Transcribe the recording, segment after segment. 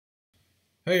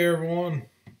Hey everyone,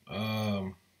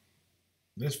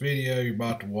 this video you're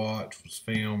about to watch was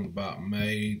filmed about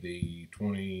May the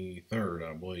 23rd,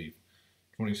 I believe,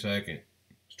 22nd.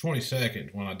 It's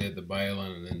 22nd when I did the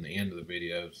baling, and then the end of the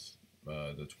video's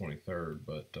the 23rd.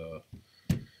 But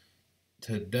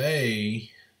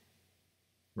today,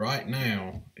 right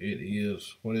now, it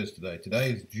is, what is today?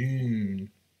 Today is June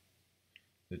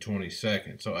the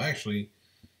 22nd. So actually,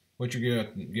 what you're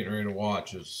getting ready to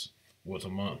watch was a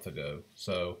month ago.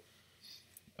 So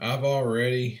I've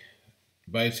already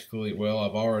I've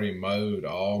already mowed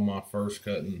all my first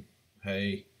cutting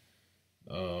hay,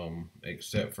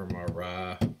 except for my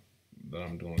rye that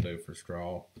I'm going to do for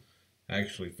straw. I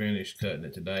actually finished cutting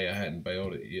it today. I hadn't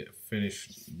baled it yet,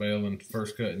 finished baling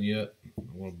first cutting yet.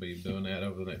 I'm going to be doing that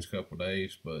over the next couple of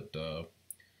days, but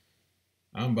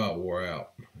I'm about wore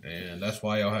out, and that's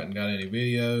why y'all hadn't got any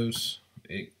videos.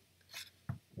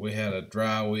 We had a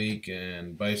dry week,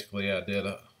 and basically I did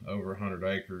over 100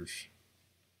 acres.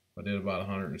 I did about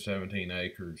 117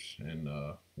 acres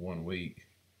in 1 week.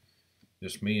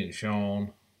 Just me and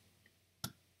Sean.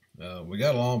 We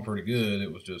got along pretty good.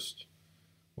 It was just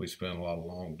we spent a lot of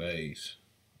long days.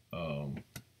 But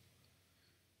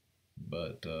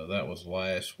that was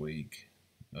last week,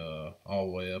 all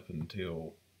the way up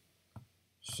until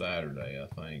Saturday, I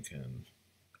think, and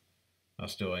I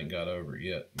still ain't got over it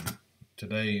yet.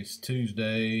 Today's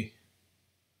Tuesday,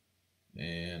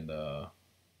 and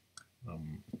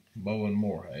I'm mowing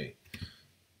more hay.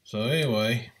 So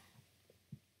anyway,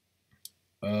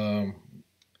 I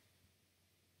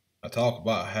talk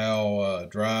about how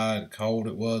dry and cold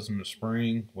it was in the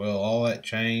spring. Well, all that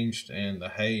changed, and the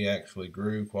hay actually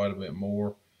grew quite a bit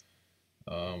more.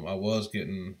 I was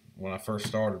getting, when I first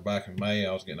started back in May,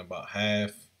 I was getting about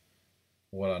half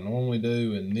what I normally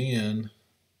do, and then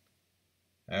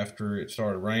after it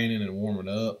started raining and warming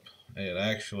up, it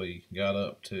actually got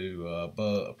up to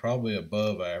probably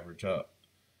above average. A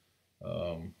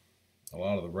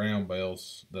lot of the round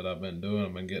bales that I've been doing,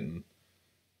 I've been getting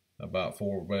about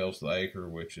 4 bales to the acre,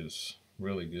 which is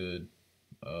really good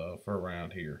for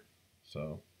around here.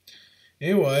 So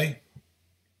anyway,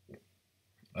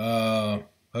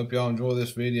 hope y'all enjoy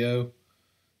this video,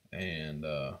 and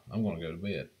I'm going to go to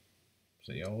bed.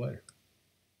 See y'all later.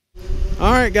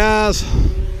 All right, guys,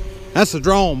 that's the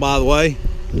drone, by the way.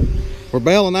 We're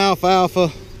baling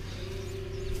alfalfa,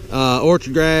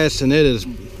 orchard grass, and it is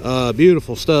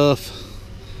beautiful stuff,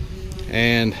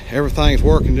 and everything's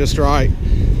working just right.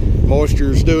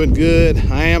 Moisture's doing good.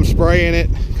 I am spraying it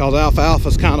because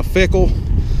alfalfa's kind of fickle.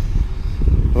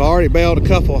 I've already baled a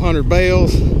couple 100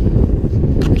 bales,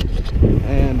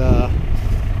 and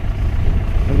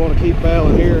I'm going to keep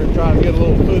baling here and try to get a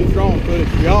little footage, drone footage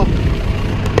for y'all.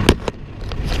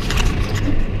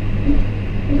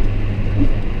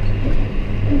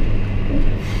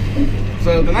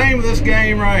 So the name of this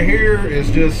game right here is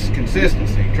just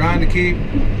consistency. Trying to keep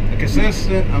a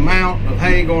consistent amount of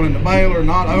hay going in the baler,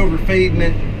 not overfeeding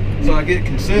it, so I get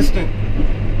consistent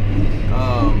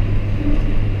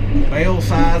bale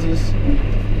sizes.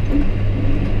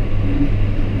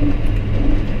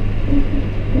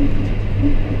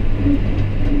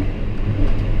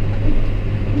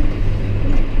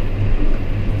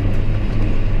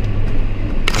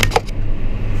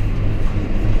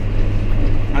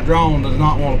 Drone does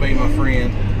not want to be my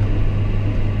friend.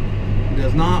 He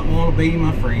does not want to be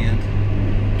my friend.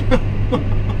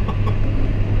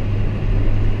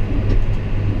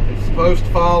 It's supposed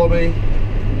to follow me.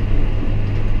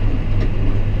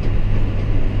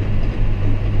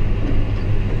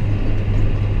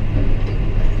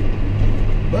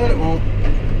 But it won't.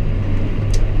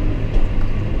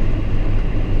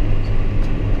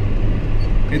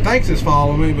 It thinks it's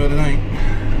following me, but it ain't.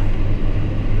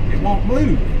 It won't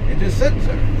move. It just sits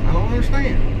there. I don't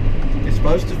understand. It's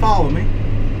supposed to follow me.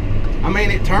 I mean,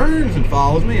 it turns and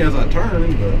follows me as I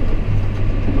turn, but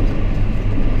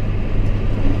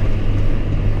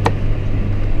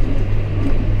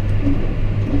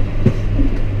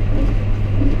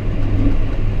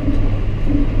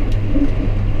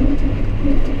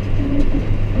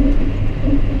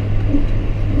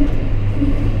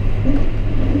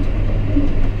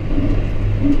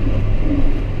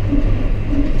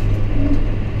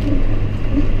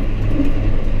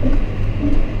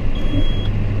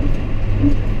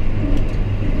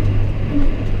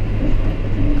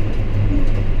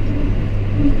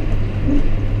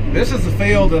this is the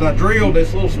field that I drilled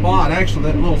this little spot. Actually,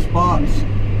 that little spot's,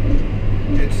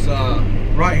 it's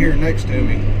right here next to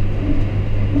me.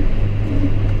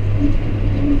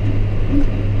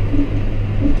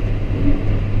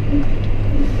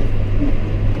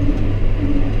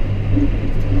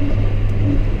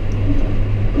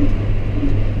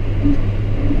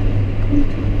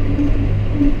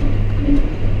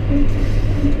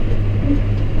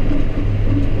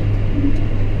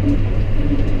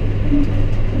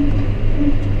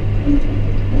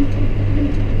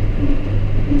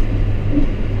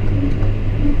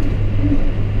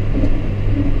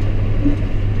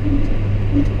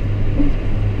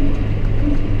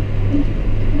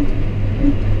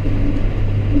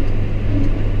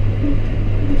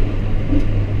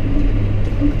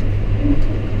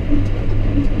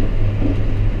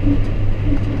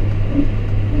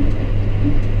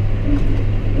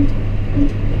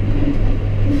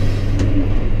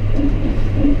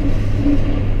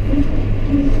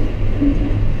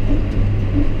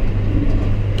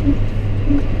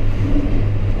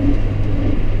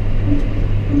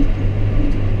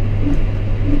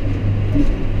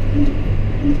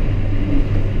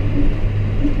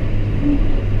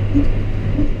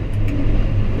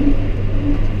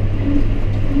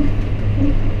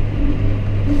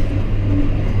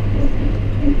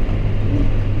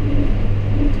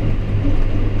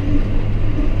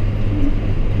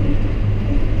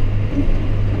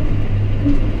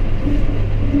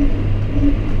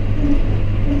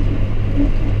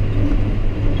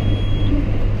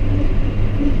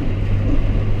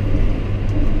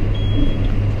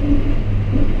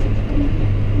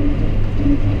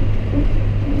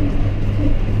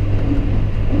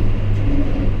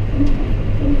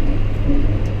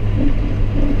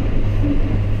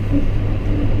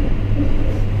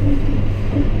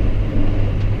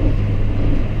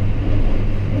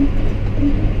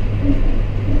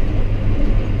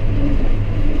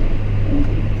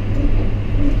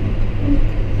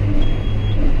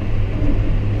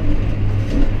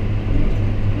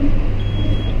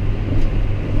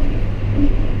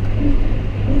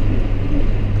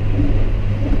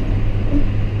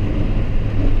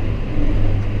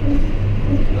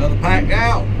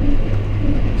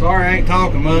 Sorry I ain't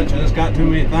talking much, I just got too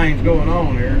many things going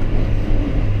on here.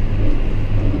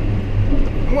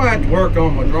 I'm gonna have to work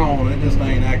on my drone. It just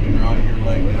ain't acting right here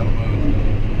lately. I don't know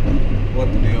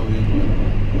what the deal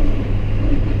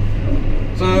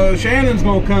is. So Shannon's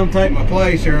gonna come take my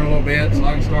place here in a little bit so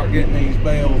I can start getting these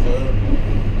bales up.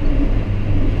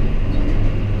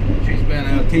 She's been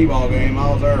at a t-ball game.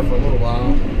 I was there for a little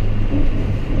while.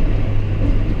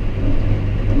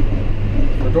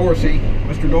 For Dorsey,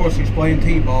 Mr. Dorsey's playing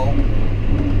t-ball.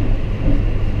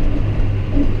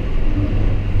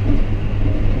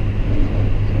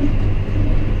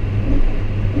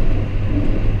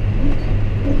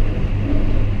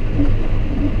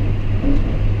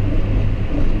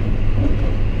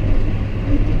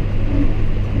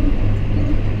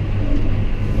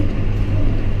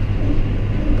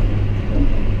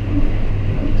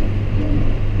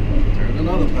 There's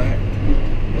another pack.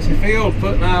 This field's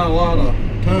putting out a lot of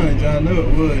tonnage. I knew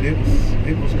it would. It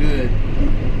was good.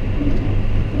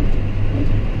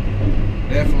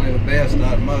 Definitely the best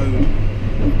I'd mowed,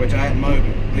 which I hadn't mowed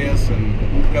this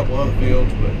and a couple other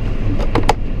fields, but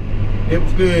it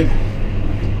was good.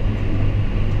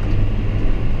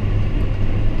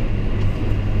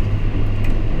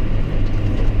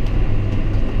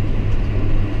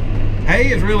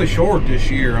 Hay is really short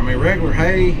this year. I mean, regular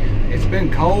hay, it's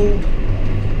been cold,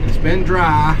 it's been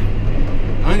dry,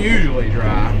 unusually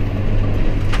dry,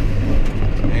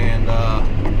 and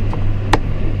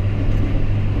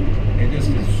it's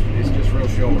just real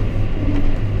short.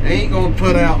 They ain't gonna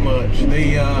put out much.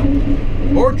 The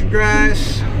orchard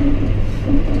grass,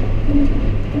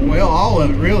 well, all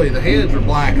of it really, the heads are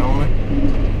black on it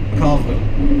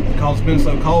because it's been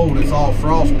so cold. It's all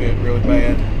frostbit really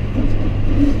bad.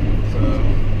 So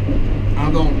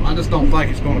I just don't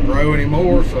think it's going to grow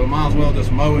anymore. So might as well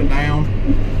just mow it down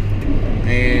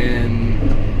and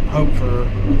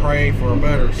pray for a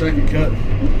better second cut.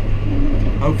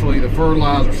 Hopefully the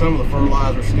fertilizer, some of the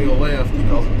fertilizer still left,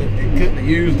 because it couldn't have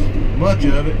used much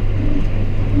of it,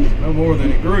 no more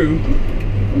than it grew.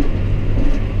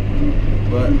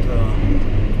 But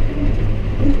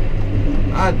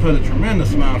I'd put a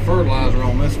tremendous amount of fertilizer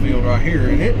on this field right here,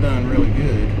 and it done really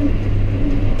good.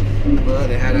 But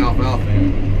it had alfalfa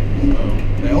in it. So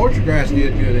the orchard grass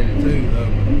did good in it too, though.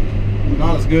 But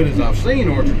not as good as I've seen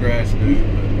orchard grass do.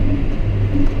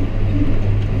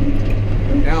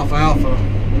 But alfalfa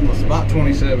was about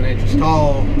 27 inches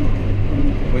tall,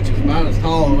 which is about as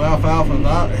tall as alfalfa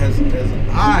as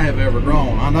I have ever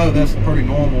grown. I know that's pretty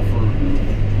normal for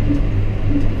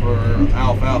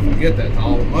alfalfa to get that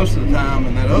tall, but most of the time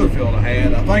in that other field I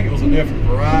had, I think it was a different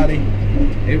variety.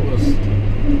 It was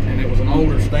an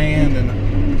older stand, and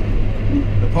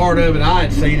the part of it I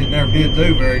had seeded never did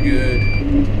do very good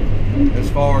as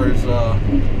far as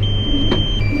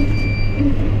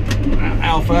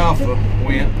alfalfa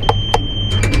went.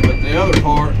 But the other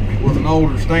part was an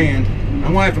older stand.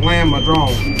 I'm gonna have to land my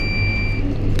drone.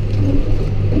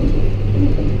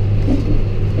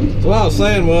 So what I was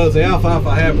saying was, the alfalfa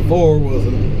I had before was,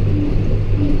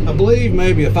 I believe,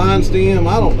 maybe a fine stem.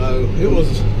 I don't know. It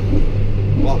was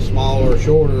a lot smaller,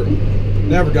 shorter.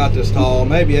 Never got this tall.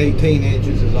 Maybe 18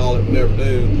 inches is all it would ever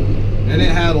do. And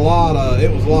it had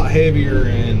it was a lot heavier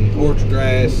in orchard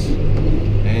grass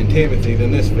and Timothy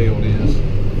than this field is.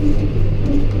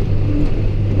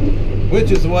 Which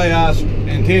is the way I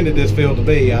intended this field to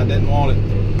be. I didn't want it,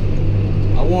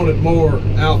 I wanted more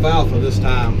alfalfa this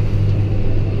time.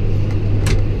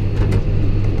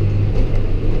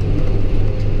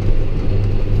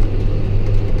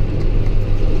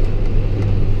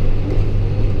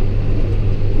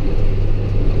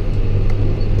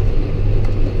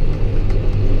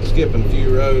 Skipping a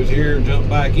few rows here and jump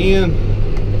back in.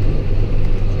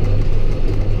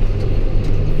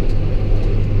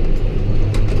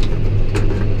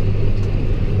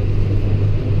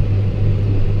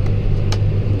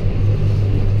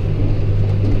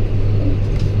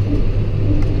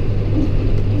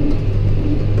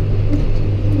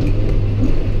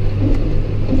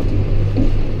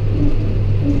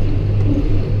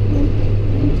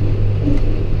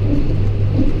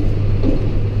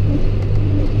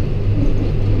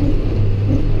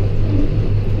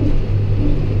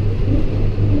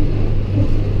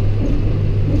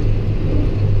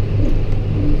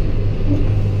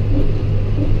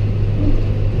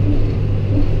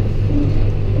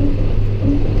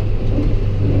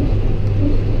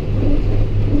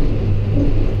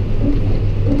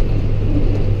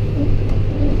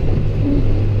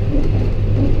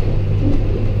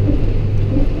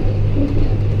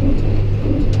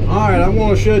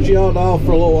 shut y'all off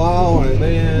for a little while, and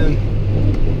then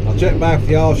I'll check back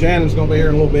with y'all. Shannon's gonna be here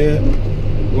in a little bit.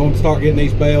 We're gonna start getting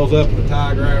these bales up at the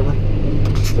tie grabber.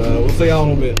 So we'll see y'all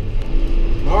in a little bit.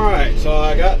 All right, so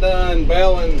I got done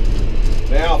baling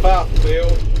the alfalfa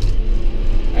field,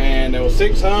 and there was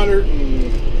 600,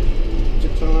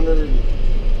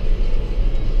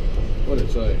 what did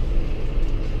it say?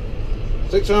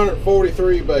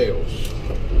 643 bales.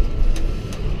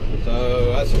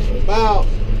 So that's about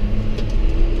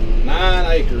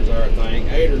 9 acres there, I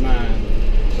think, 8 or 9.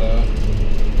 So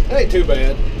it ain't too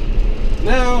bad.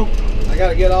 Now I got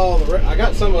to get all the. I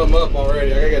got some of them up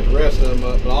already. I got to get the rest of them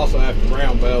up, but I also have to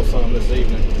round bale some this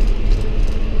evening.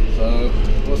 So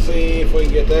we'll see if we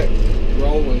can get that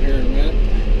rolling here in a minute.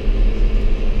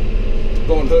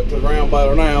 Going to hook the round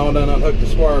baler now, and then unhook the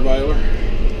square baler.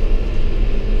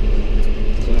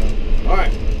 So,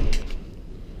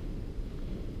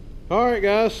 all right,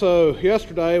 guys. So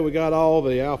yesterday we got all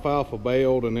the alfalfa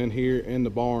baled and in here in the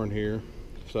barn here.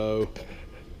 So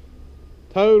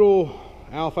total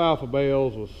alfalfa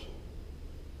bales was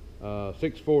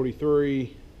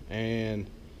 643, and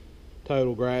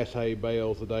total grass hay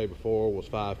bales the day before was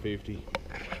 550.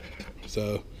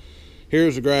 So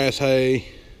here's the grass hay.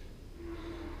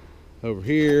 Over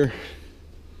here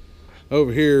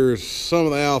is some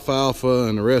of the alfalfa,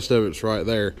 and the rest of it's right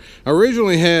there. I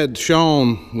originally had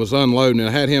Sean was unloading it.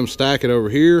 I had him stack it over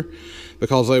here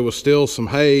because there was still some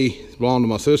hay belonging to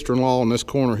my sister-in-law in this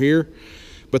corner here.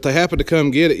 But they happened to come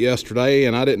get it yesterday,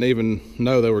 and I didn't even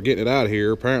know they were getting it out of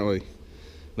here. Apparently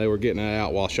they were getting it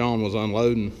out while Sean was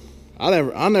unloading.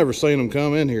 I never seen them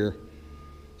come in here.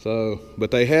 So, but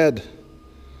they had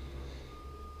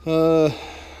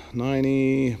 90,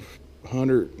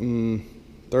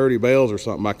 130 bales or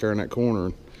something back there in that corner,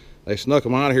 and they snuck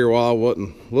them out of here while I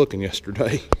wasn't looking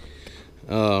yesterday.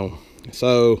 So,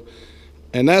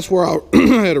 and that's where I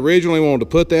had originally wanted to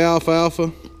put the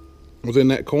alfalfa, was in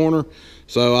that corner.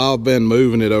 So I've been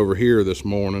moving it over here this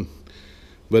morning,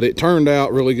 but it turned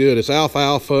out really good. It's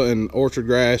alfalfa and orchard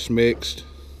grass mixed,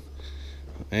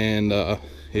 and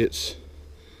it's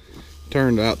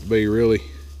turned out to be really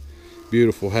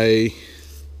beautiful hay.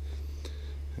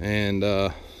 And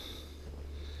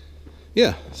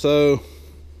yeah, so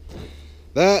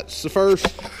that's the first.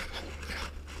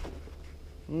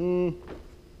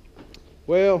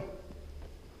 Well,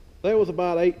 there was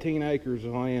about 18 acres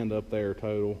of land up there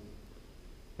total,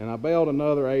 and I baled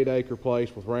another 8-acre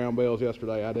place with round bales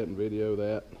yesterday. I didn't video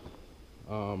that.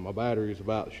 My battery was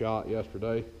about shot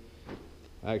yesterday.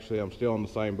 Actually, I'm still on the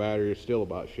same battery. It's still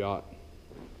about shot.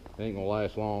 It ain't gonna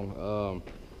last long.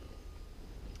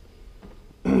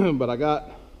 But I got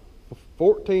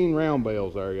 14 round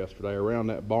bales there yesterday around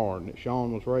that barn that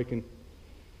Sean was raking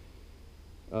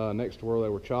next to where they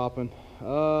were chopping.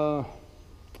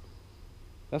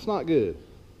 That's not good.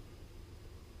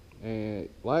 And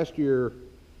last year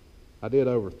I did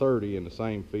over 30 in the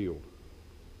same field.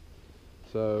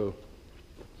 So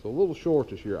it's a little short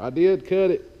this year. I did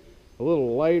cut it a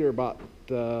little later, about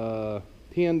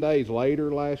 10 days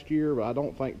later last year, but I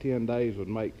don't think 10 days would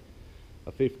make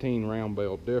a 15 round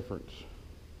bale difference.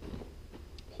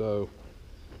 So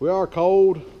we are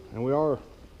cold, and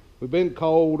we've been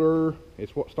colder.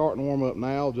 It's starting to warm up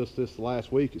now. Just this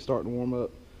last week it's starting to warm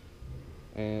up,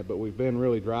 but we've been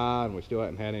really dry, and we still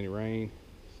haven't had any rain,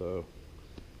 so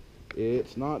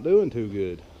it's not doing too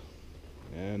good.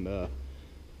 And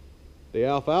the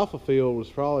alfalfa field was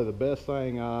probably the best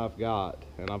thing I've got,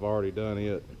 and I've already done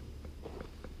it.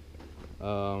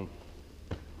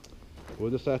 We'll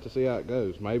just have to see how it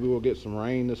goes. Maybe we'll get some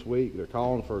rain this week. They're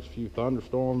calling for a few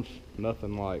thunderstorms.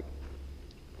 Nothing like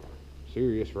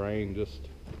serious rain, just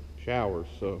showers.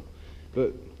 So,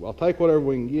 but I'll take whatever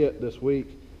we can get this week,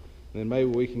 and then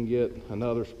maybe we can get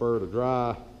another spur to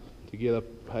dry to get up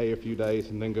hay a few days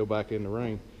and then go back in the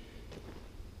rain.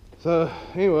 So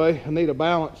anyway, I need a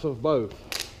balance of both.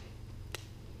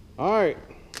 All right,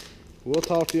 we'll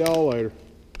talk to y'all later.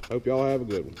 Hope y'all have a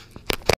good one.